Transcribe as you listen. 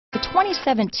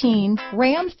2017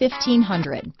 Ram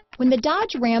 1500. When the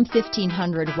Dodge Ram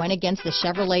 1500 went against the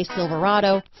Chevrolet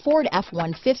Silverado, Ford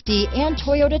F-150, and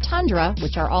Toyota Tundra,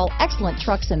 which are all excellent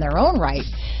trucks in their own right,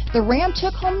 the Ram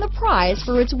took home the prize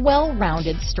for its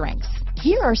well-rounded strengths.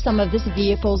 Here are some of this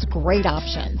vehicle's great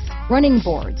options: running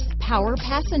boards, power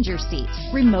passenger seat,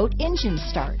 remote engine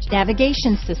start,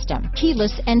 navigation system,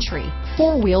 keyless entry,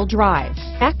 four-wheel drive,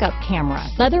 backup camera,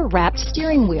 leather-wrapped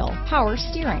steering wheel, power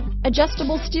steering,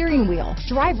 adjustable steering wheel,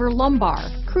 driver lumbar,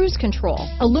 cruise control,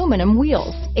 aluminum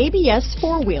wheels, ABS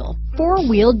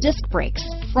four-wheel disc brakes,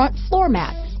 front floor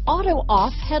mats,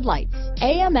 auto-off headlights,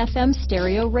 AM/FM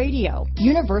stereo radio,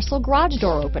 universal garage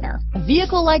door opener. A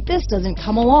vehicle like this doesn't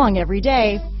come along every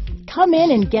day. Come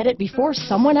in and get it before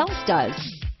someone else does.